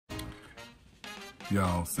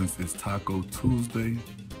Y'all, since it's Taco Tuesday,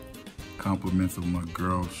 compliments of my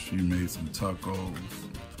girl, she made some tacos.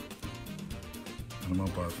 And I'm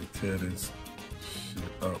about to tear this shit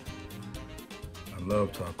up. I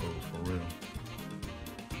love tacos, for real.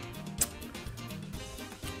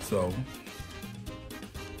 So,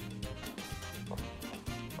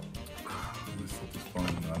 this is fun.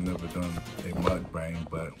 I've never done a mukbang,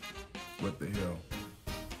 but what the hell?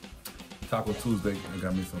 Taco Tuesday, I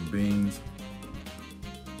got me some beans,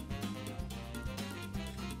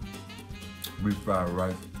 refried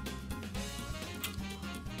rice.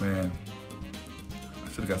 Man, I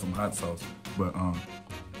should have got some hot sauce, but let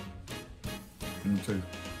me tell you.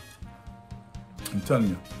 I'm telling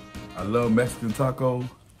you, I love Mexican tacos,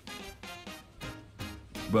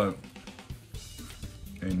 but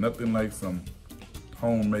ain't nothing like some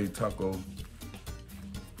homemade taco.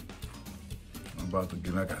 I'm about to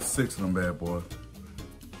get, I got 6 of them bad boys.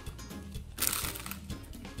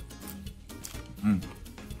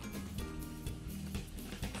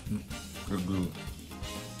 Good.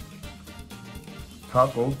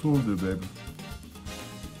 Taco Tuesday, baby.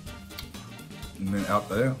 And then out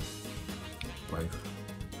there, right,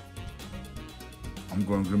 I'm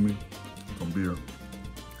gonna give me some beer.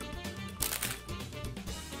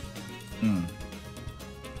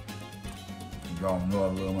 Y'all know I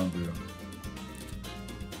love my beer.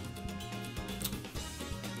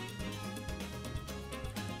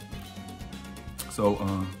 So,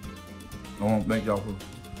 I want to thank y'all for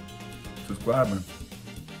subscribing.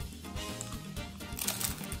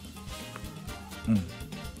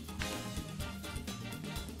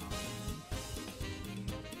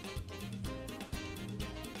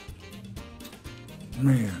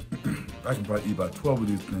 Man, I can probably eat about 12 of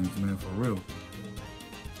these things, man, for real.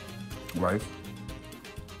 Rice,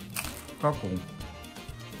 taco,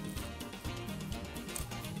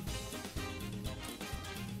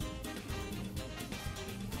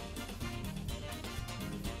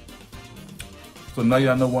 so now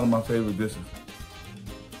y'all know one of my favorite dishes.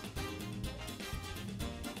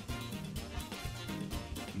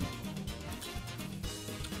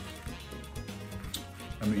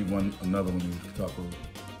 Let me eat another one of these tacos.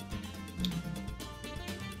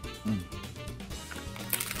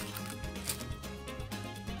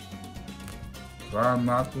 Try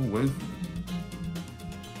not to waste it.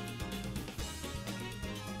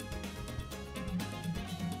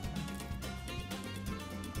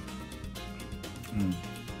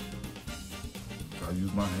 So I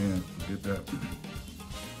use my hands to get that.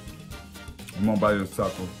 I'm gonna buy this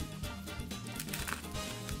taco.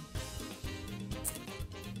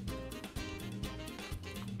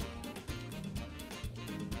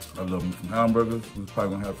 I love me some hamburgers. We're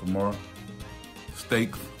probably gonna have some more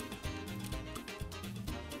steaks.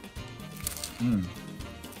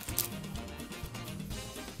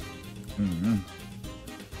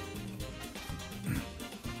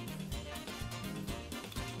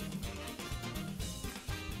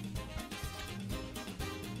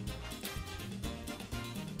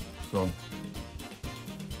 So,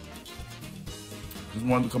 just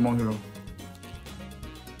wanted to come on here.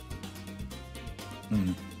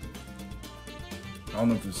 I don't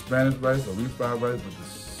know if it's Spanish rice or refried rice, but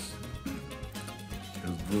this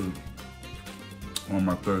is good on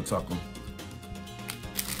my third taco.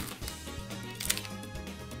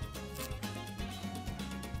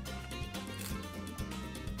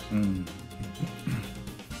 I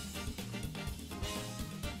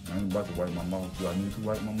ain't about to wipe my mouth. Do I need to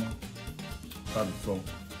wipe my mouth? Probably so.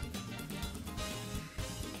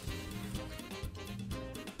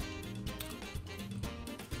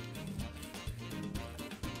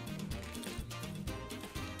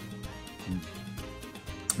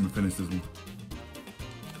 Let me finish this one.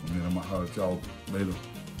 And then I'm gonna holler at y'all later.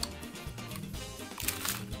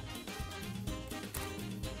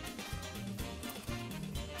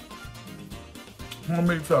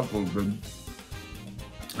 Homemade tacos, baby.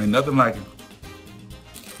 Ain't nothing like it.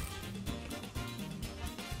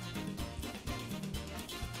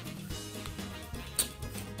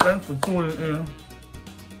 Thanks for tuning in.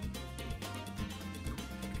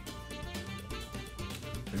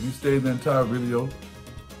 If you stayed the entire video,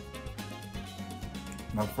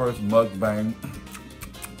 my first mukbang,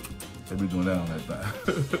 they be doing that on that time.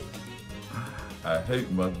 I hate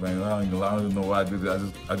mukbang. I don't even know why I did it.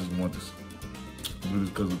 I just want to do this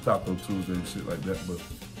because of Taco Tuesday and shit like that. But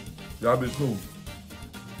y'all be cool.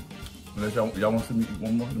 Unless y'all want to see me eat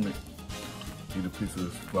one more, let me eat a piece of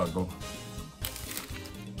this before I go.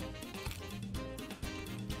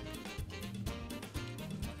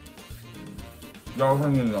 Y'all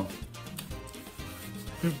hang in there.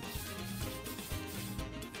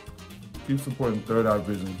 Keep supporting Third Eye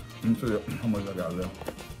Vision. Let me tell you how much I got left.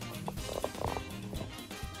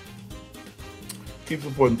 Keep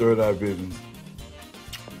supporting Third Eye Vision,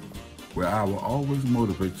 where I will always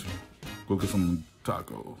motivate you. Go get some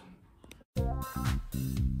tacos.